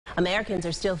Americans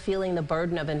are still feeling the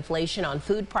burden of inflation on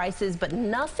food prices, but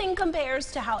nothing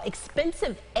compares to how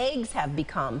expensive eggs have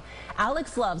become.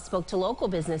 Alex Love spoke to local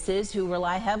businesses who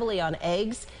rely heavily on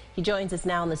eggs. He joins us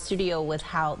now in the studio with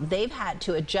how they've had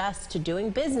to adjust to doing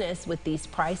business with these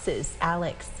prices.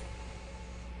 Alex.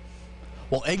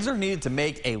 Well, eggs are needed to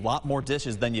make a lot more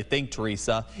dishes than you think,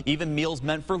 Teresa. Even meals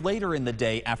meant for later in the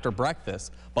day after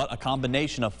breakfast. But a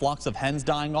combination of flocks of hens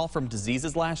dying off from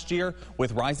diseases last year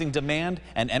with rising demand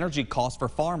and energy costs for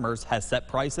farmers has set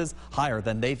prices higher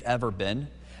than they've ever been.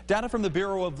 Data from the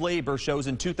Bureau of Labor shows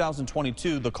in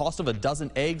 2022 the cost of a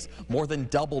dozen eggs more than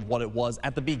doubled what it was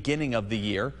at the beginning of the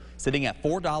year, sitting at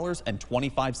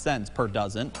 $4.25 per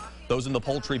dozen. Those in the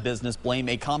poultry business blame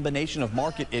a combination of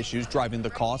market issues driving the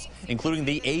cost, including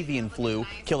the avian flu,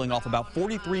 killing off about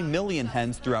 43 million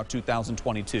hens throughout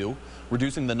 2022,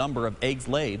 reducing the number of eggs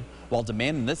laid, while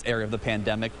demand in this area of the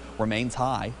pandemic remains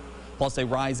high. Plus a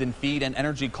rise in feed and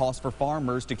energy costs for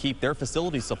farmers to keep their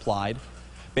facilities supplied.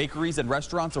 Bakeries and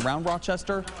restaurants around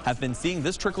Rochester have been seeing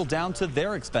this trickle down to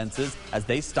their expenses as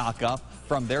they stock up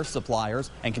from their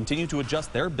suppliers and continue to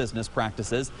adjust their business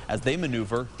practices as they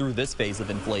maneuver through this phase of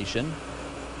inflation.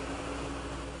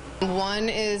 One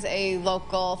is a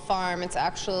local farm. It's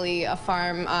actually a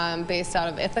farm based out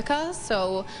of Ithaca.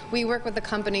 So we work with a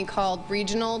company called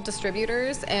Regional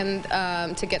Distributors and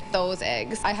to get those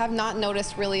eggs. I have not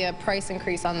noticed really a price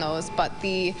increase on those, but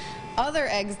the other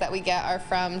eggs that we get are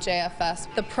from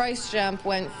JFS. The price jump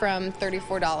went from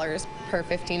 $34 per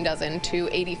 15 dozen to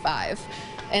 $85.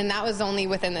 And that was only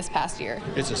within this past year.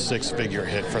 It's a six-figure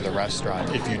hit for the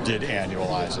restaurant if you did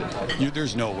annualize it.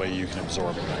 There's no way you can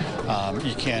absorb it.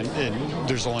 You can't, and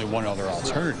there's only one other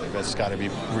alternative. It's got to be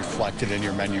reflected in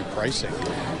your menu pricing.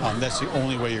 That's the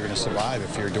only way you're going to survive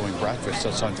if you're doing breakfast.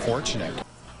 That's unfortunate.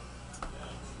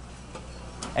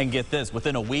 And get this,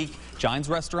 within a week, Giants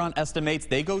Restaurant estimates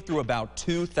they go through about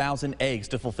 2,000 eggs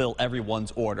to fulfill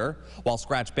everyone's order, while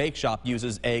Scratch Bake Shop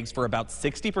uses eggs for about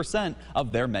 60%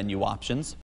 of their menu options.